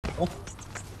Oh.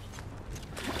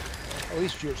 At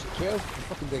least Stuart's at 12. I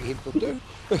fucking think he'd go do.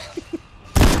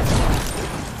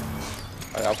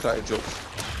 I'll crack a joke.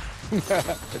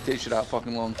 It takes you that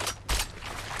fucking long.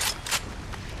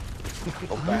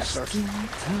 Oh, bastard.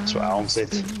 That's what Alan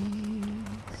said.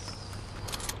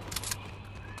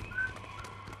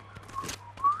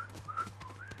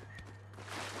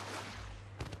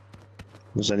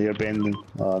 Was an ear bending?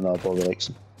 Oh no, Bobby likes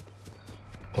him.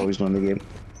 Bobby's won the game.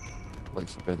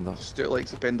 Likes the benders. Stuart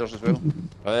likes the benders as well.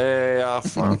 Hey,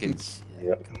 fucking.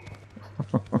 Yep.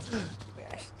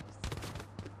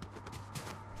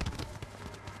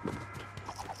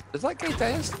 Is that guy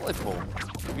dead instantly, Paul?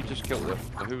 We just killed him.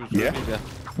 Who was Yeah. really there?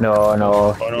 No,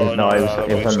 Oh, he was in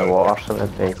the outside. water, so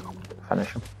they finish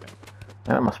him.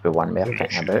 There must be one more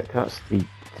kicking about, 'cause that's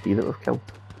three that we've killed.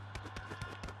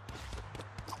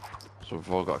 So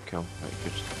we've all got a kill. Right,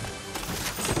 good.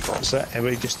 That's it.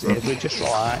 Everybody just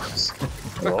relax.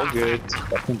 We're all good.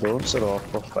 Fucking don't are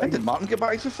off. We're When fine. did Martin get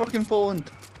back to fucking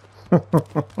Poland?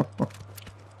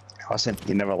 Listen,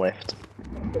 he never left.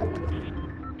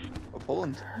 Or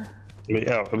Poland?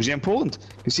 Yeah, was he in Poland?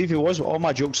 Because see if he was, all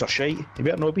my jokes are shite. He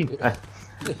better not be. He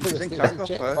was in Krakow,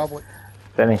 Czech right? Republic.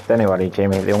 Don't worry,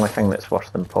 Jamie, the only thing that's worse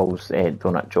than Paul's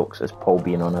donut jokes is Paul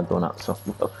being on a donut, so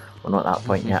we're not at that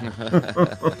point yet.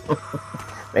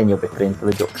 Then you'll be trained for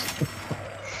the jokes.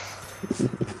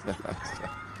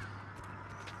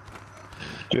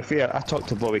 To be fair, I talked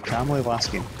to Bobby Camley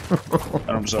last game. And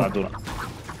I'm sorry, I don't.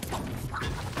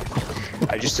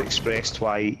 I just expressed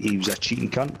why he was a cheating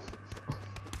cunt.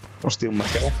 For stealing my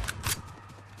kill.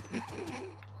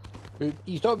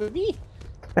 He's talking about me.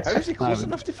 How is he close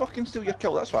enough to fucking steal your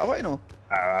kill? That's what I want to know.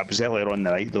 I was earlier on the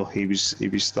night though, he was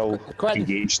still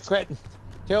engaged. Quentin,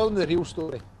 tell them the real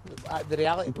story. The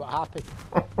reality of what happened.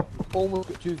 Almost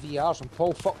got 2 VRs and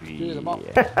Paul fucked 2 of them up.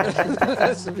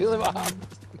 That's really what happened.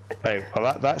 Right,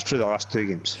 well that's true the last 2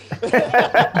 games.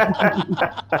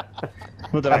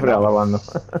 What did I Every know? other one though.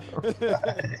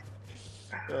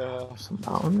 Some that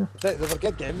on there. They were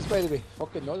good games, by the way.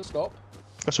 Fucking non-stop.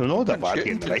 So no, that bad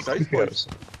Shooting game to tonight. the south, boys.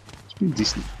 It's been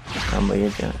decent. I'm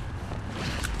weird, yeah.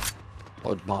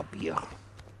 Odd my beer.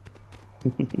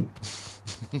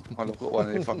 Oh, look at one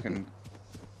of the fucking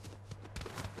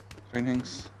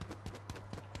things.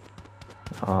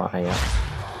 Oh, yeah.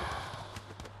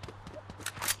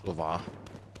 Lava.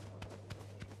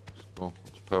 Let's go.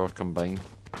 Let's power combine.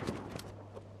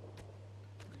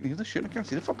 Can you hear the shooting? I can't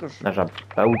see the fuckers. There's a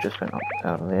bill just went up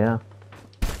there.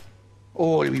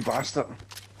 Oh, you wee bastard.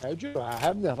 How'd you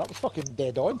have him there? That was fucking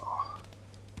dead on.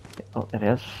 Oh,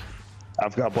 there is.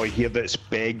 I've got a boy here that's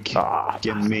big,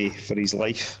 giving me for his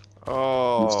life.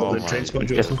 Oh, Still the my transport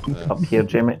goodness. Just up here,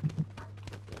 Jamie.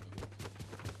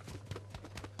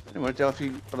 Anyway, Del, if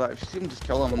you see him, just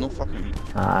kill him. I'm no fucking.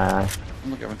 Aye. I'm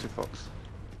not giving 2 fucks.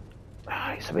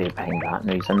 He's away behind that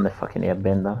now, he's in the fucking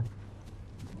airbender.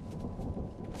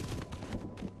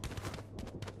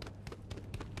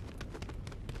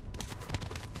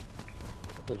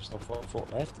 There's still 4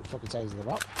 left. The fucking size of the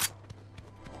map.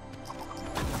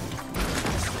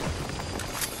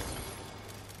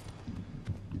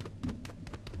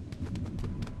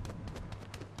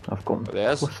 I've got But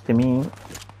there's. close to me.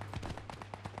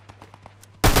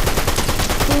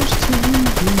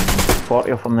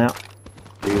 40 of them there.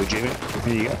 There you go, Jamie.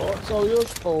 Here you go. Oh, it's all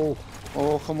yours. Oh,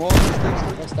 Oh, come on.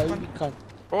 that's down, you cunt.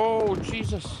 Oh,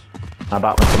 Jesus. I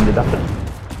back with somebody different.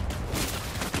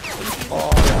 Oh,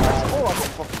 I got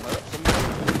fucking lit.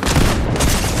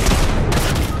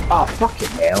 Oh, fucking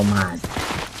hell, man.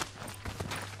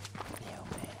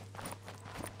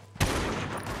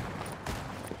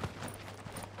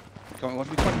 Come on, watch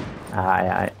me quick.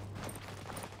 Aye.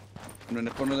 I'm in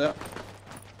the corner there.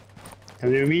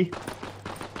 Have you me?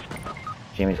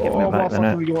 Jamie's getting Oh, me back fuck,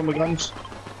 there we now. go on the guns.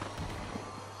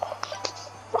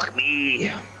 Fuck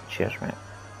me. Cheers, mate.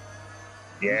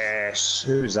 Yes.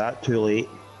 Who's that? Too late.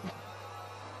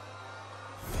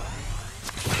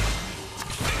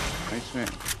 Nice, mate.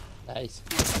 Nice.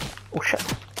 Oh shit.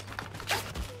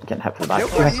 Getting hit from the back. You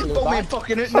got me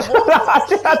fucking out in the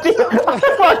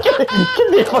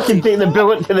Can they fucking take the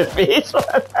bullet to the face?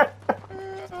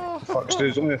 Fuck, Stu,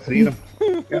 there's only 3 of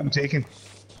them. Get them taken.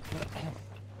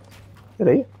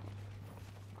 Right.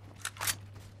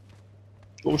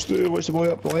 Oh, Stu, what's the boy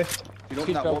up the left? You don't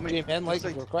Keep that up want me. game in like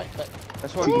This we're quick, but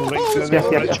one. Right, Stu, Yes, yes,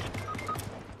 yes.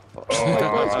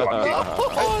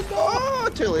 Oh,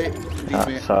 too late. Leave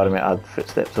me. Sorry, mate, I had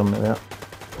footsteps on me there.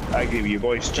 I gave you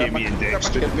boys, Jamie and Dex.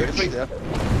 Grab my kid, mate, it's right there.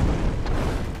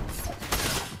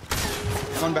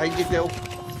 Come on behind you, Dale.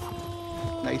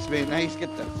 Nice, mate, nice.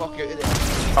 Get the fuck out of there.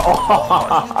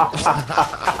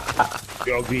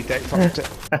 You all agree Deck fucked it?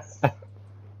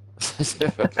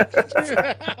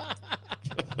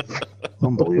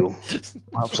 Unbelievable.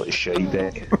 Absolutely shite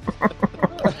Deck.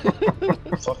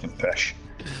 Fucking pish.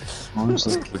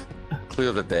 Honestly.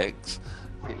 Clear the decks.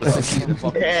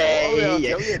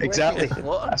 Yeah, exactly.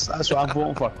 That's what I'm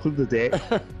voting for. Clear the deck.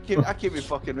 I came to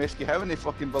fucking rescue him and he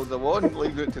fucking builds a wall and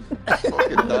leaves it to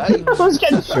fucking die. Who's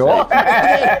getting shot?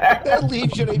 That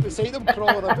leaves you right beside him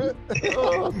crawling about.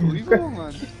 Oh, unbelievable,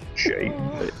 man. Shite.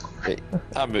 Right,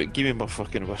 I'm out. Give me my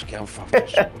fucking whiskey. I'm fucking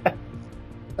shot.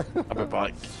 I'll be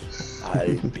back.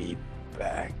 I'll be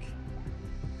back.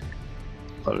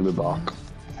 I'll be back.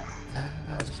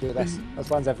 Let's do this. This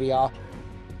one's a VR.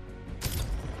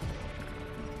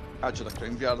 Actually, the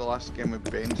Crown VR the last game with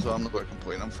Ben, so I'm not going to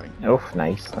complain, I'm fine. Oh,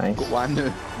 nice, nice. Got one now.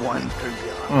 One Crown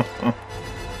VR.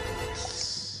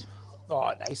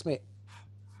 Oh, nice, mate.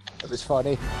 It was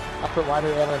funny. I put one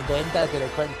out earlier and Ben did, and I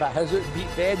couldn't put his out and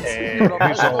beat Ben's.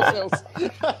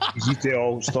 You need to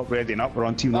all stop readying up. We're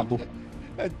on Team Rumble.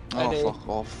 Oh, fuck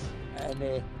off.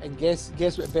 And guess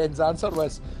what Ben's answer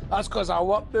was? That's because I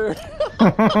work now.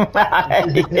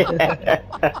 I'm going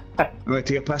to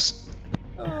take a piss.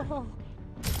 Oh.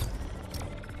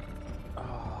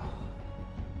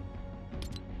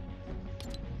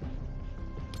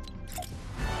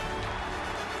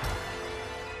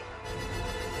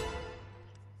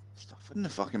 Stuff in the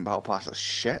fucking battle pass is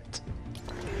shit.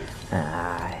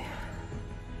 Aye.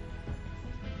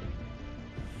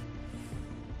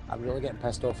 I'm really getting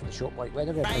pissed off at the shop. Like, when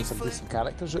are we bring some decent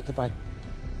characters out to buy?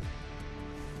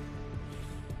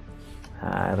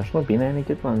 There's not been any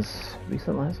good ones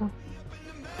recently, has there?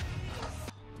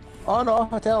 Oh no,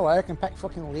 I tell you, I can pick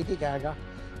fucking Lady Gaga.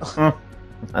 There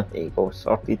you go,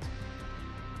 sorted.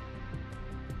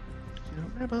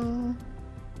 Rebel.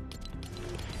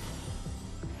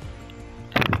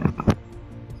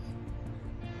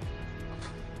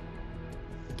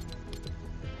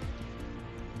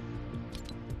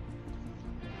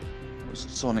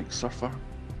 What's Sonic Surfer?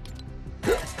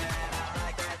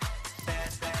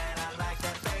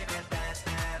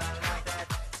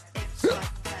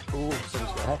 Oh,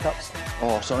 someone's got hiccups.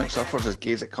 Oh, Sonic Surfer's as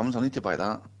gay as it comes. I need to buy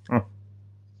that.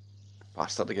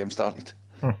 Bastard, the game started.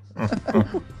 Let's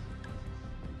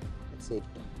see.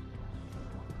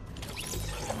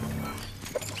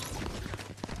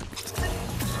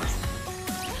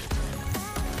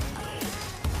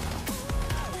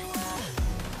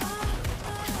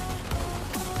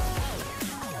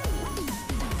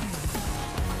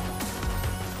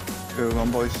 Go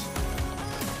on, boys.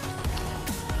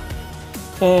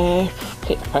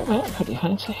 Take a pick, mate. What do you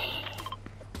fancy?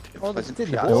 Oh, that's Pleasant did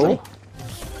chat. the No.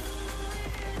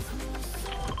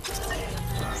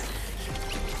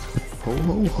 Ho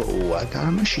ho ho, I got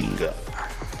a machine gun.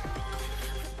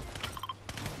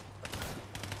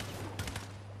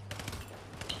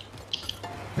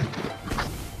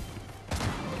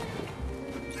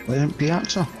 Let him be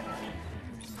answer.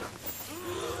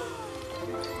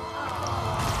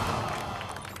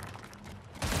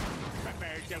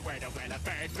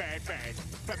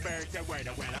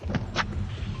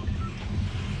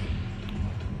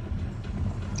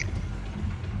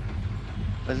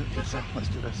 Pleasant pizza. Let's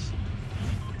do this.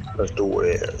 Let's do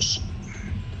this.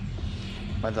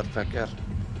 Motherfucker.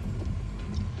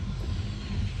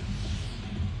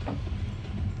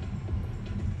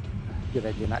 Your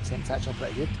Indian accent's actually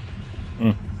pretty good.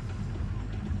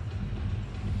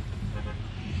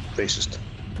 Racist.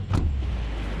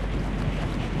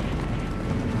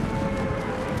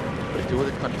 They do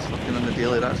the cunts fucking on the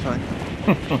daily, that's fine.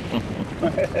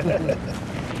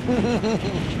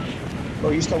 Oh,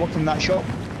 you still work from that shop?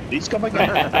 He's coming in.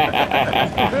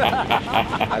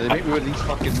 Ah, they make me wear these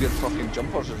fucking weird fucking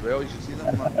jumpers as well, you should see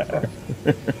them, man.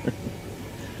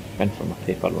 Went for my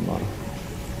paper tomorrow.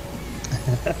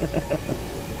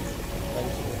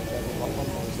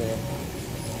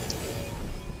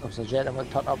 There was a gentleman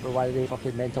turned up with one of the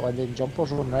fucking mental Indian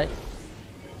jumpers on, right?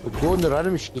 Would go on the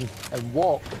running machine and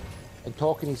walk and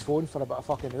talk on his phone for about a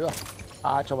fucking hour.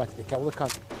 I actually wanted to kill the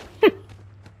cunt.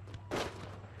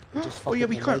 Just Oh, yeah,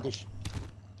 we fucking can't.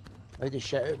 Loud as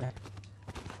shit out, man.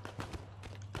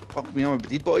 Fuck me, I'm a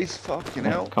bleed, boys. Fucking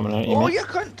hell. Coming out, you Oh, mate. you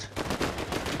cunt!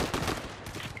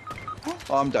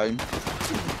 Oh, I'm down.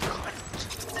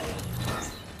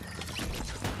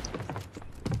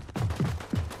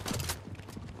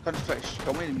 Cunt's trying to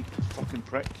kill me, you fucking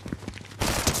prick.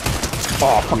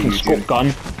 Oh, fucking scope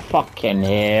gun. Fucking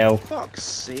hell. Fuck's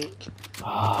sake.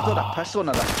 I got a pistol and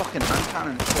a fucking hand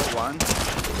cannon and shot one.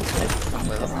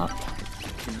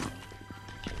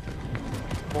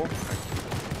 Oh, prick.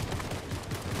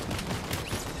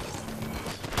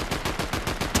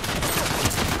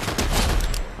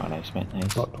 Nice, mate,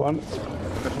 nice. Knocked one.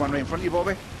 There's one right in front of you,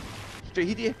 Bobby. Straight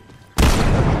ahead of you.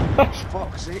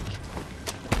 Fuck's sake.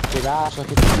 See that, so I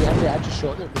could see him there, I just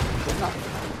shot it, didn't I?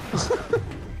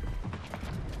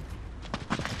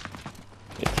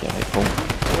 Get to your right, Paul.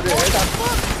 What the hell?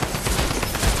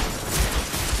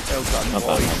 Well done, Not boy.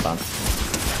 bad, not bad.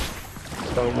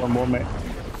 Still one more, mate.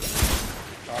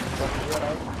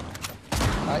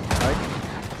 Aye.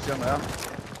 See him there.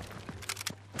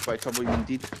 Quite trouble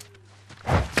indeed.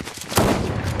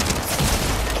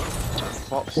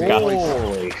 Fuck's sake.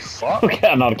 Holy fuck. Look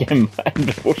at another game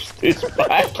and roasted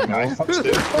back. No, fuck's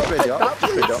two. Ready up,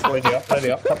 ready up.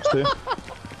 Ready up, fuck's two.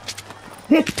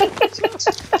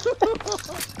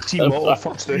 Team Motto,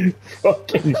 fuck's two.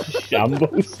 Fucking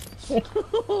shambles.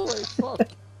 Holy fuck.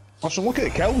 Listen, look at the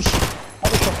kills. How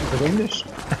the fuck is behind us?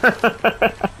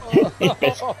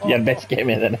 Your best game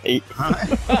of the night.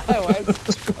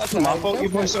 That's not my fault, you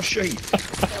boys are shite.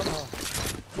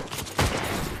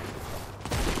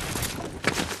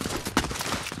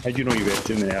 How do you know you got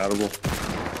too many Haribo?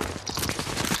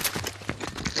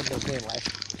 There's no left.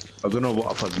 I don't know what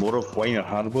I've had more of, wine or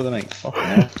Haribo tonight. Fucking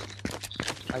hell.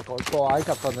 I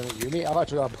got done at you, mate. I've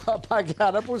actually got a bag of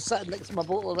Haribo sitting next to my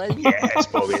bottle of wine. Yes,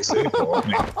 Bobby, it's the report,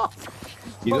 mate.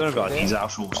 You don't have got these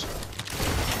assholes.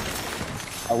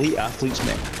 Elite athletes,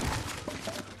 mate.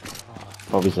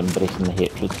 Bobby's embracing the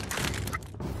hatred.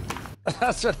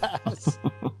 That's what it is.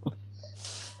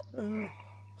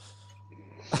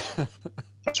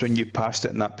 That's when you passed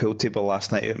it in that pool table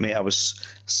last night, mate. I was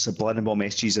subliminal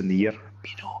messages in the ear.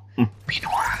 Be no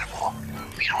Haribo.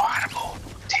 Be no Haribo.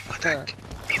 Take my dick.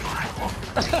 Be no Haribo.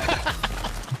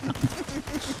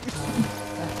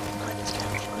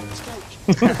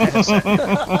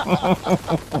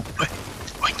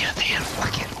 When you're there,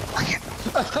 flick it.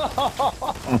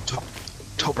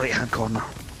 Top right hand corner.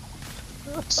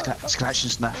 Scratch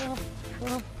and sniff.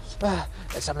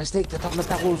 It's a mistake to turn the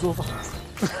pillows over.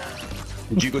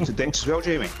 Did you go to Dex as well,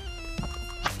 Jamie?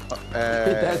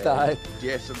 Did I?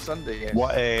 Yes, on Sunday, yes.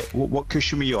 What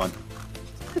cushion were you on?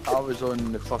 I was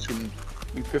on the fucking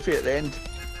wee puffy at the end.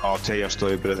 I'll tell you a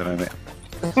story about it now, mate.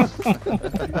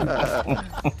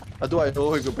 I don't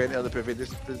know who got bent out of the puffy.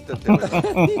 This didn't tell me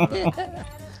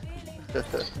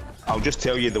that. I'll just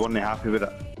tell you they weren't happy with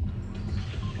it.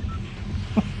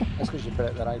 That's because you put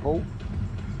it in the right hole.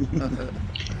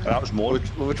 That was more.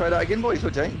 Will we try that again, boys?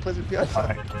 What do you think? Pleasant Pierce?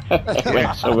 It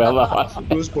went so well that last.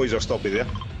 Those boys will still be there.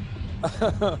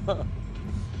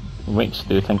 Which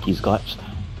do you think he's glitched?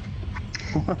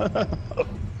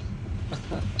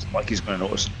 It's like he's going to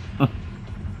notice.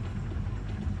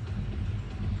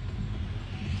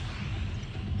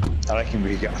 I reckon we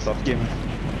could get a third game.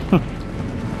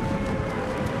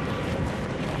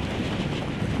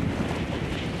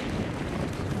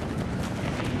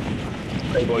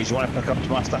 Hey boys, you want to pick up to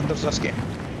my standards this game?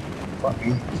 Fuck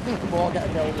me. Well, get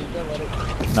a girl, don't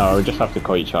worry. No, we just have to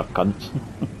call each other cunts.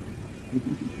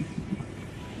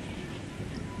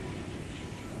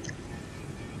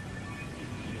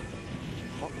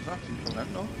 What was that? From him,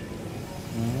 no?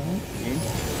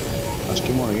 Let's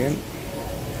game on again.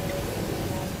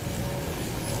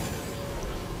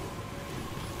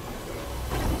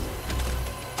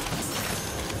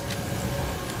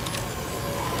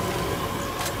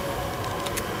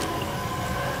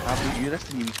 I beat you this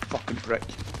time, you fucking prick.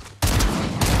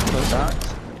 What's that?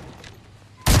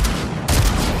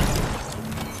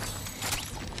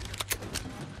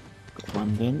 Got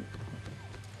one then.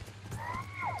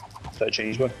 Is that a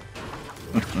Chinese one?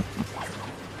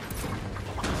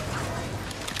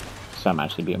 So I'm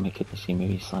actually be able to make it to see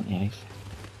maybe slanty eyes.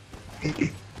 I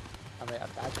might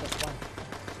have died this one.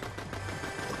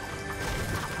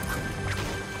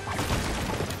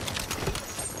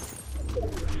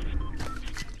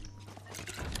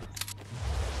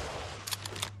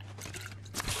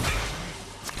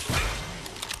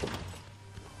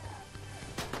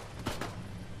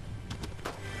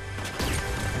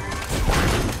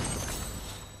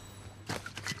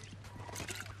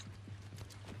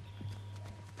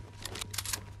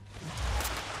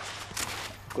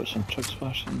 Got some trucks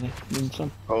flashing there, doing some.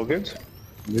 All good?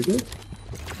 You good?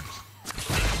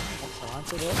 What's the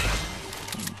answer there?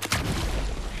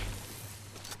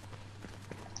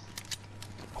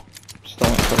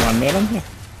 Still one there in here.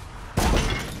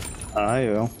 Aye,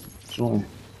 well. So.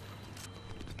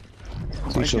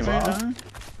 See so far.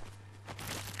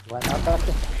 Went up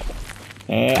after.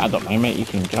 I don't mind, mate. You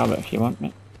can grab it if you want,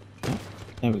 mate. Yeah,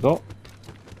 there we go.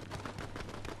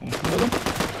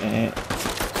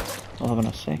 I'll have in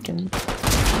a second.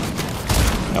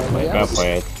 No, wait, go for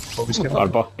it. Bobby's getting Or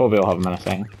Bobby will have him in a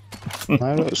second.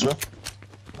 Aye, right, so.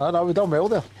 Oh no, we done well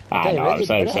there. Ah, Tell you no, what, it's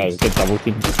you'd a good double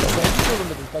team. Good double. Yeah, you told him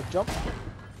with his big jump.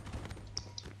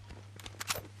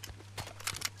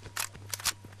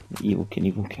 Evil can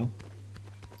evil kill.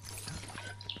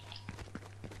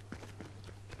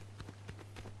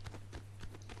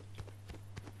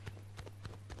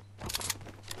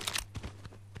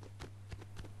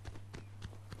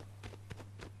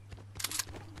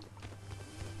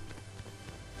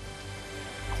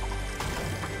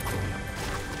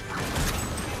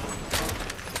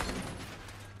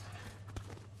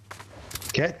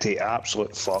 Get the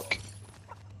absolute fuck.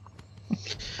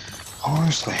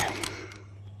 Honestly.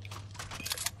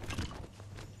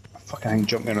 I fucking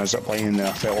jumped in a zip line and then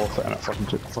I fell off it and it fucking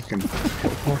took fucking.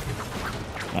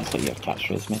 That's like your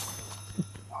catchphrase, mate.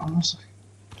 Honestly.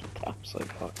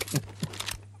 Absolute fuck.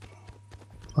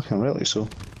 Fucking really so.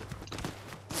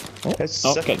 Oh, It's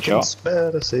oh, a good job.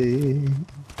 conspiracy.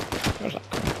 Where's that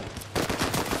coming?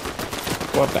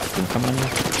 Squad back can come in there.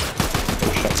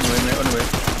 Oh shit. On the way, mate, on the way.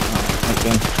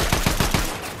 Again.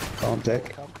 Calm deck.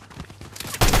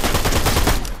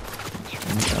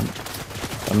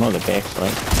 I'm not the best,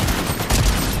 right?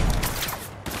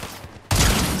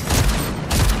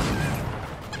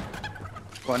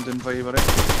 Landing fibre, right?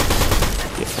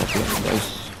 Yeah, that's what it does.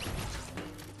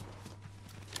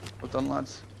 Well done,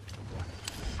 lads.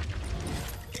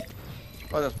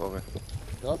 Oh, that's Bobby.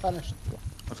 You're finished.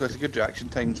 I was going to say good reaction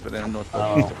times, but then not.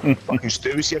 Oh, fucking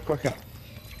Stu was here quicker.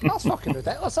 That's fucking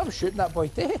ridiculous. I'm shooting that boy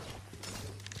too.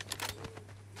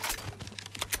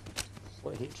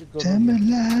 What hatred going Tell on me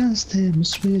here? lies, tell me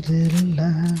sweet little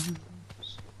lies.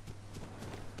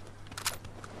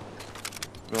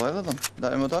 Well, either them.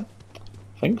 That him done.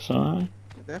 Think so, aye.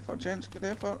 Good effort, gents. Good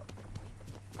effort.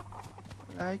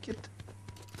 I like it.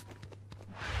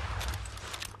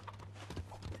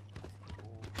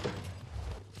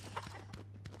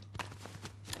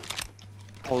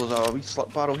 Oh, there's a wee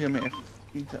slip barrel here, mate. If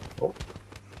you need it. Oh.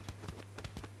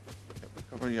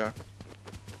 Cover your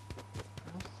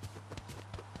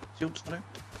shields now.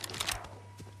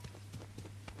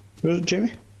 Where's it,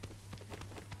 Jamie?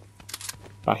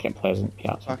 Back in Pleasant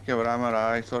Piazza. Back over hammer,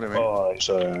 aye. Sorry, mate. Oh,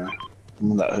 sorry.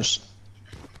 That is.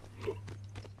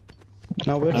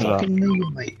 Now we're How's fucking that?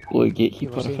 new, mate. Blue You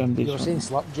Gatekeeper were saying, offended. you were saying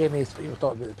slap, Jamie, but you were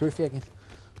talking about the poofy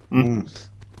again.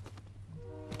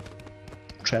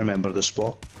 Try to remember the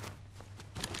spot.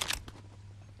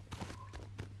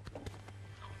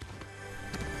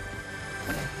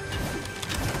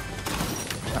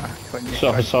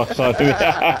 Sorry.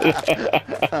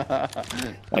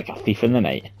 Like a thief in the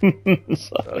night.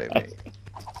 Sorry, mate.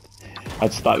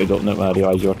 I'd started opening it when I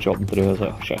realised you were chopping through. I was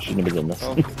like, oh shit, I shouldn't have been doing this.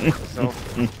 Oh,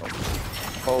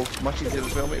 oh, much easier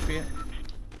as well, mate, for you.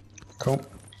 Cool.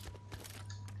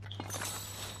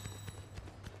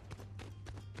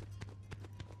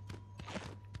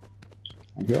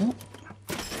 There you go.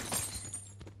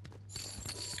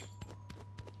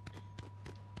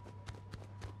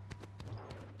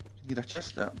 Need a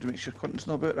chest there to make sure Quentin's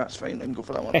not about. That's fine. I can go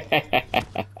for that one. Make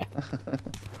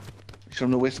sure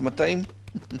I'm not wasting my time.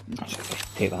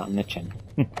 Take that in the chin.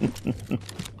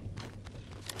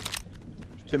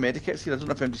 2 medikits here. I don't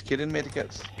know if I'm just carrying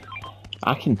medikits.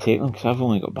 I can take them because I've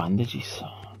only got bandages. So.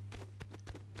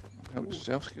 Help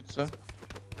yourself, good sir.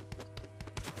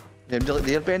 Yeah, do you like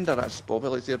the airbender? That's Bobby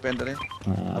likes the airbender, eh?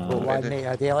 I've got one, ready. mate.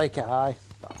 I do like it, aye.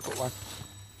 But I've got one.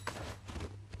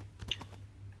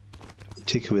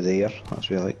 Take away the air, that's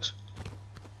what he likes.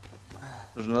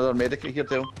 There's another medikit here,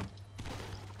 Dale.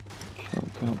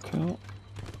 Cool.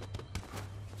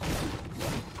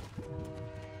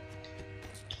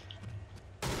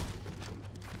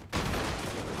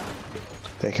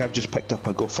 Heck, I've just picked up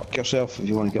a go fuck yourself if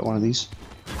you want to get one of these.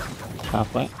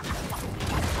 Halfway.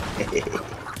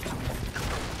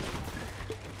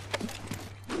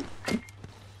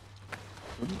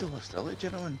 We need a hostility,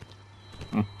 gentlemen.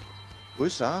 Hmm.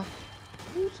 Who's that?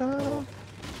 Who's that? I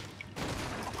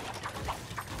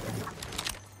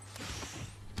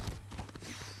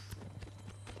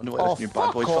wonder what this new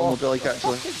Bad Boys film will be like,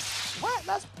 actually. What?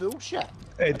 That's bullshit.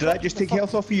 Did that just take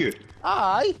health off of you?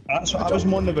 Aye. That's what I was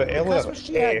moaning about earlier. That's what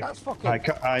she had. That's fucking. Aye,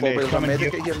 Bobby, there's a come in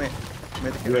here. medikit here, mate.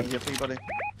 Medikit right here for you, buddy.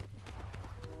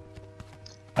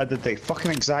 I did the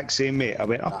fucking exact same, mate. I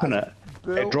went up in it,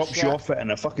 it drops you bullshit. off it,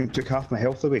 and it fucking took half my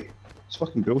health away. It's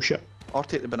fucking bullshit. Or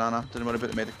take the banana. Don't worry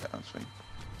about the medikit, that's fine.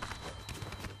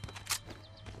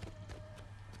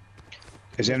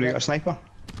 Has anybody got a sniper?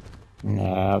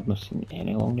 Nah, I've not seen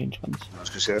any long range ones. I was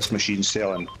going to say, this machine's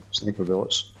selling sniper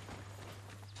bullets.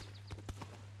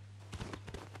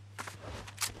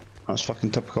 That's fucking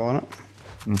typical, innit?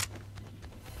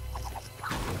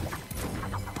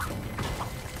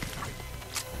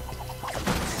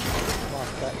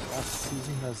 Last bit.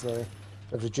 is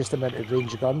they've reduced the amount of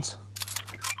range of guns.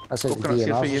 That's how the Coconut's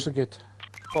here for DMRs you. are so good.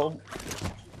 Paul.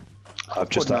 I've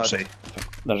just Coconut. actually.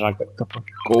 There's a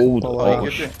gold Oh, auto,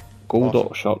 good, mate. gold Awesome.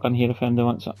 auto shotgun here if anybody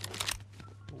wants it.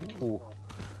 Ooh.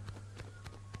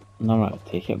 No, I'm not gonna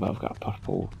take it, but I've got a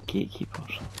purple gatekeeper.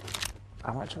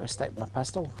 I'm actually going to stick my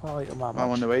pistol. I like them that I'm on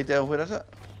much. the way, Dale. Where is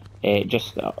it?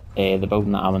 Just the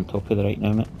building that I'm on top of right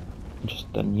now, mate. Just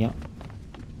in here.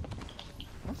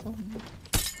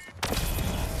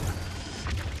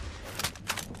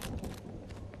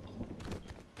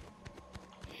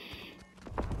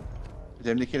 Is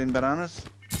anybody carrying bananas?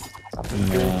 Uh, I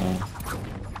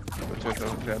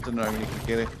don't know how many can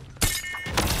carry.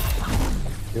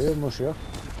 Yeah, I'm not sure.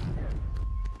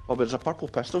 Oh, but there's a purple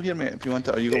pistol here, mate. If you want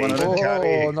it, or you got Yeah, one you already?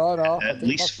 carry Oh, no. at I think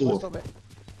least that's 4. pistol, mate.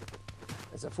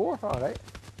 Is it 4? Alright.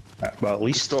 Well, at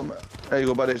least. Stop. There you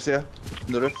go, buddy. It's there.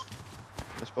 On the roof.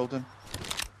 This building.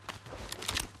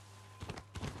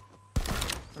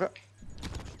 Right.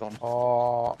 Storm.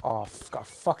 Oh, I've got a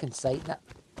fucking sight in it.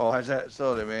 Oh, is it?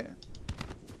 Sorry, mate.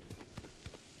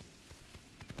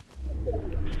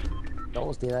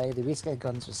 Those do they? The waste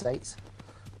guns with sights.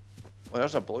 Well,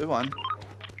 there's a blue one.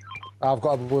 I've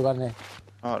got a blue one there.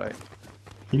 Alright.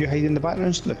 Are you hiding in the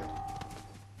backgrounds now?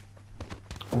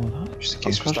 oh, that. Just in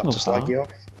case we personal start to slag car. you off.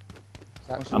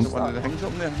 That's That's one of the things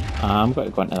up there. I'm going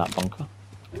to go into that bunker.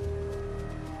 in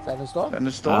the storm. In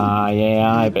the storm.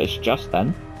 Aye, but it's just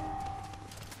in.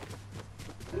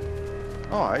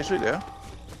 Oh, aye, it's right there.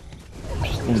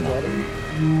 Just in there.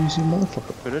 Easy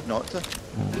motherfucker. Who did not to?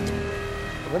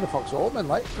 Where the fuck's Oldman,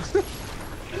 like?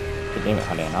 Could do it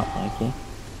hurrying up, like, yeah.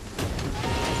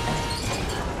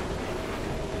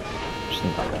 Just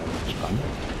need that little gun.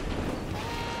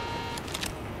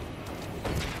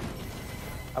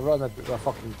 I'm running a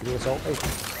fucking grey assault rifle.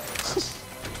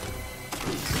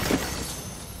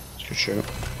 It's a good shout.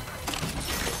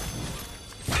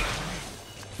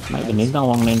 Might be needing a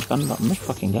long range gun, but I'm just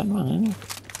fucking getting one anyway.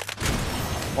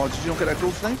 Oh, did you not get a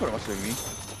gold sniper? It must have been me.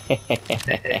 Do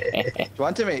you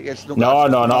want to, mate? It's not No,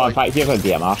 got- no, no, in like- fact, you've got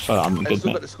DMR, so I'm It's good, not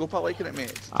got mate. the scope I like in it, mate.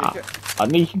 Take Ah, it.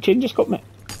 no, you can change the scope, mate.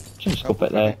 Change the scope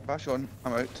at the... Pass on.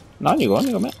 I'm out. No, you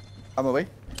go, mate. I'm away.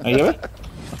 Are you away?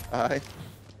 Aye.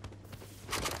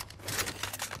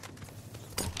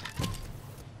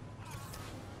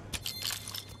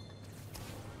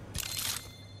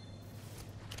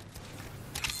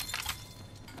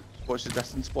 Watch the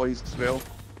distance, boys, as well.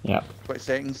 Yep. 20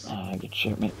 seconds. Good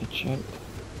shout, mate, good shout.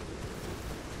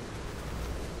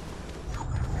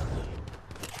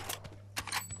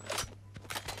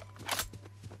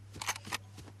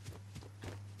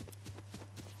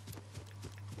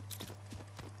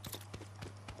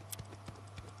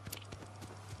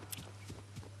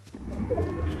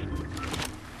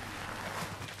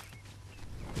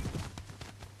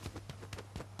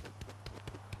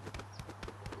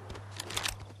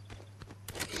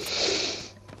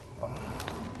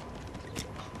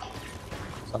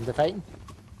 Somebody fighting?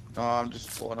 No, I'm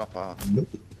just blowing up Nope.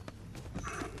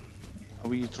 a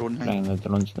wee drone thing. Bringing the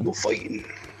drones down. No fighting.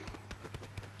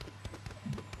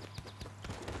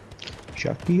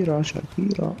 Shakira,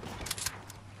 Shakira.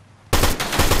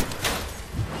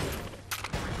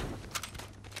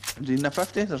 Is he in the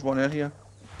 50? There's one out here.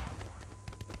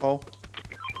 Paul.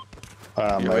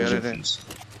 My You aware of it? engines.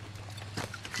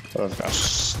 I've got a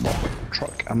slot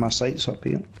truck in my sights up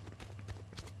here.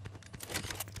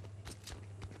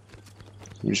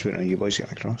 I'm just waiting on you boys to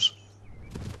get across.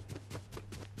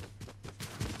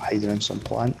 Hiding in some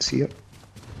plants here.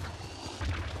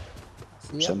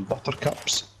 See ya. Some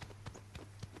buttercups.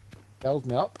 Build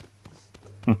me up.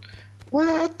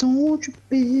 Why don't you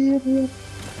baby?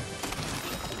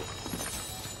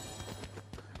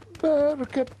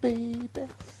 Buttercup baby,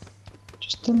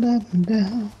 Just to let me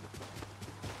down.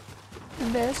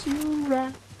 unless you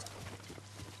right.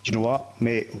 Do you know what,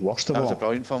 mate? Worst of That was a all.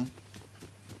 brilliant film.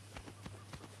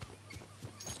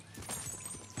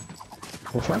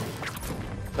 What's that?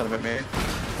 Done about me.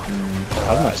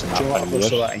 I've not seen Do you know what? that I've for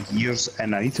watched years. that in years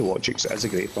and I need to watch it because it is a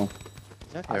great film.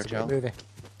 Yeah, That's a Joe. good movie.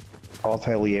 I love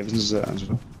how Lee Evans is in it as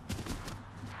well.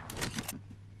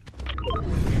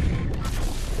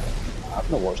 I've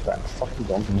not watched that in fucking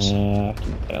donkeys. Yeah, I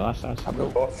can tell that's I'm Oh,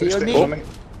 not fear it's me. coming.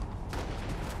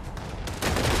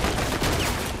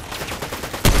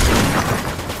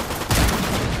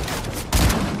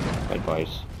 good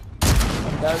boys.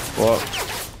 Down. What?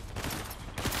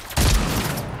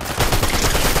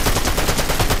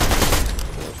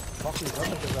 Fucking gun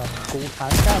with a gold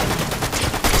hand cannon.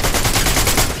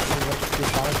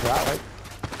 Good damage for that, right?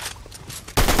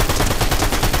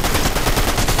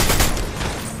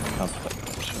 I'm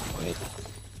fucking so quick.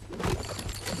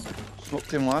 Smoke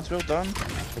team lads, well done.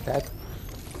 He did.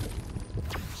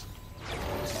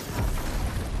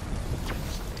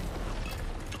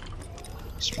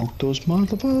 Smoke those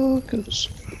motherfuckers.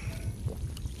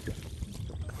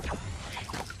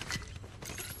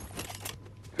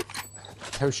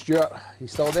 How's Stuart? You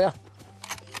still there?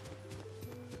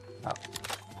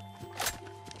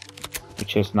 You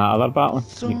chasing that other battling?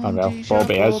 Oh, well,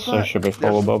 Bobby is, so should we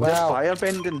follow Bobby? There's Well-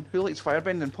 firebending. Who likes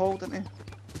firebending? Paul, didn't he?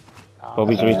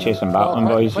 Bobby's away chasing battling,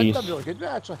 boys. He's He's... really good with it,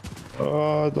 actually.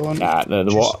 Oh, don't. Nah, the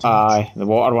water, aye, the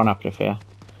water one I prefer.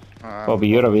 Bobby,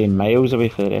 you're away miles away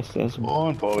for the rest of this. Come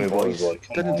on, Bobby, boys.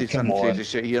 Didn't do some crazy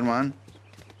shit here, man.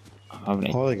 I'm having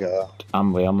to, Holy God.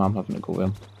 I'm with him, I'm having to go with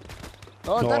him.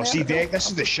 No, it No, didn't see, hurt. Dick, this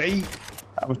is the shite.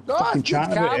 I was No, fucking it's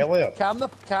chatting about it earlier. Calm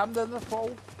down the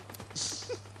fall.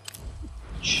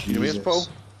 Anyways, Paul.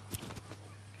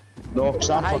 No, because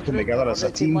I'm fucking together as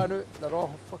a team. They're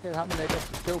all fucking having it.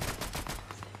 Cool.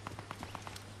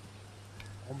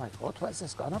 Oh my god, what's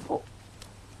this gun I've got?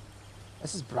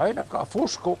 This is brown. I've got a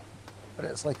 4-scope, but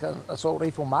it's like an assault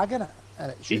rifle mag in it,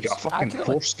 and it You shoots got a fucking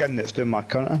accurately. foreskin that's doing my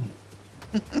cunting.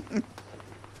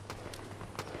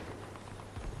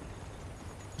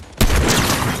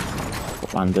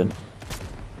 Landing.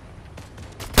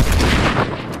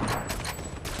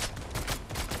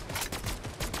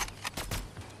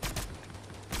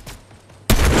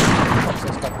 What's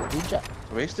this gun with DJ?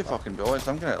 It's a waste of fucking bullets.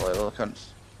 I'm gonna let other cunts.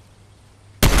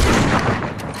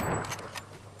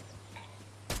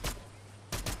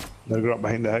 They'll go up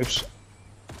behind the house.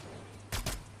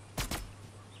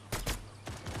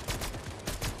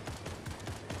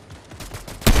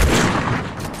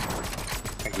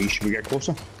 Should we get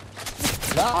closer?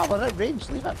 Nah, we're at range.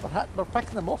 Leave it. We're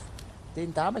picking them off,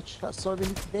 doing damage. That's all we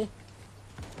need to do.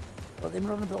 Let them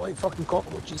run about like fucking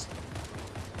cockroaches.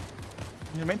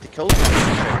 You're meant to kill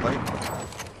them. Like,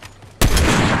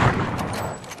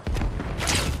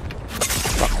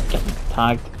 Fuck, getting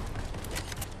tagged.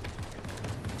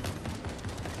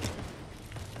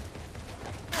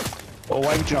 Oh,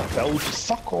 why would you not build?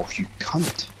 Fuck off, you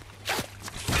cunt.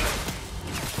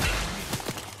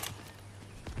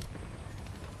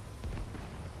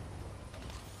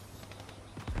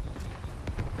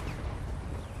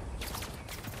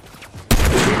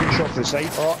 Shot to the side.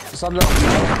 Oh, something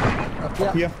up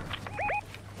here. Here.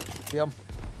 Here.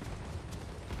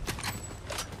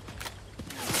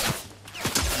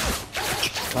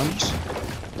 Thanks.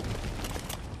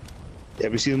 Yeah,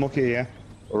 we see them okay, yeah?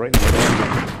 Alright.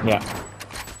 Yeah. Yeah.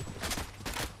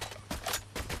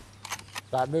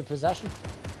 Right, move possession.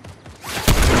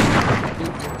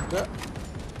 Do it.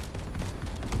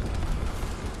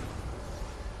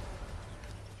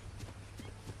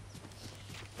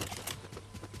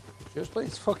 Just play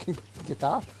his fucking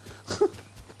guitar.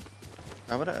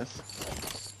 how what it is?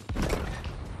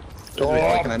 Is it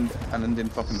like an Indian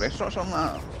fucking restaurant or something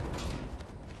like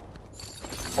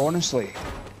that? Honestly.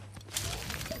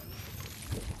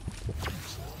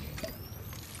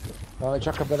 Want to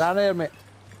chuck a banana here, mate?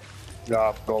 Yeah,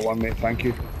 I've got one, mate, thank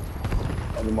you.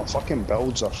 And my fucking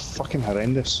builds are fucking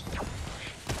horrendous.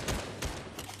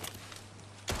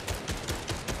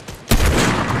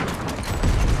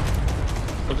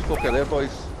 We'll just go out there,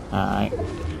 boys. Aye.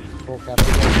 Okay.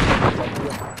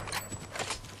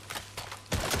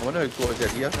 I wonder how it goes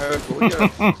out here. How it goes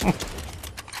here.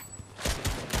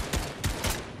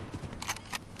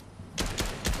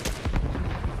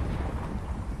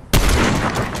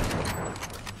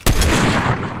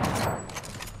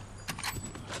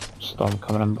 Storm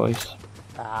coming in, boys.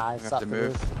 Ah, We it's have up to to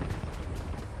move. move.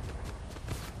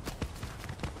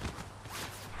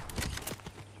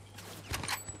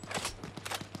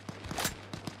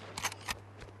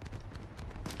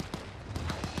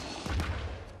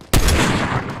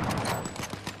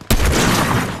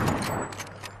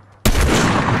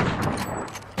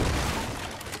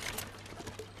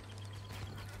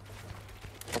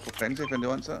 Couple friends if anyone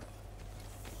wants it.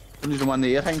 Only the one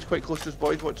there hangs quite close to us,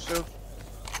 boys. Watch yourself.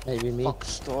 Maybe me. Fuck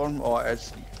storm. Oh, it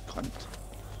is. You cunt.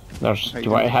 There's, Right, do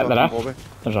you want to hit the fucking rift? Bobby.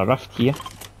 There's a rift here.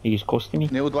 He's close to me.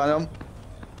 Nailed one of them.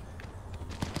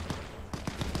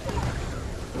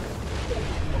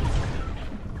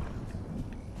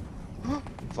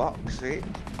 Fuck's sake.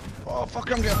 Oh, fuck,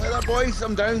 I'm getting there, boys.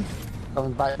 I'm down.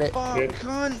 Coming back, mate. Fuck, Good.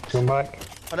 cunt. Come back.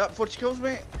 And up before she kills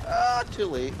me. Ah, too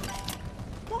late.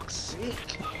 Fuck's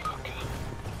sake.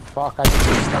 Fuck, I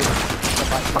just come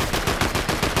back.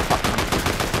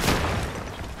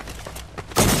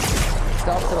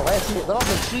 Stay up to the left, mate. They're up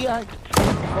the tree, I think.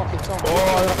 Fucking something.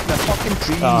 Oh, they're up in the fucking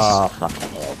trees. Oh, fuck.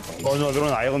 Oh no, they're on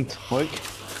the island. Look.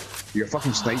 You're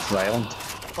fucking sniped for the island.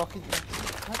 Fucking.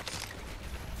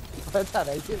 That's that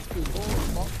right, it's been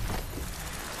fuck.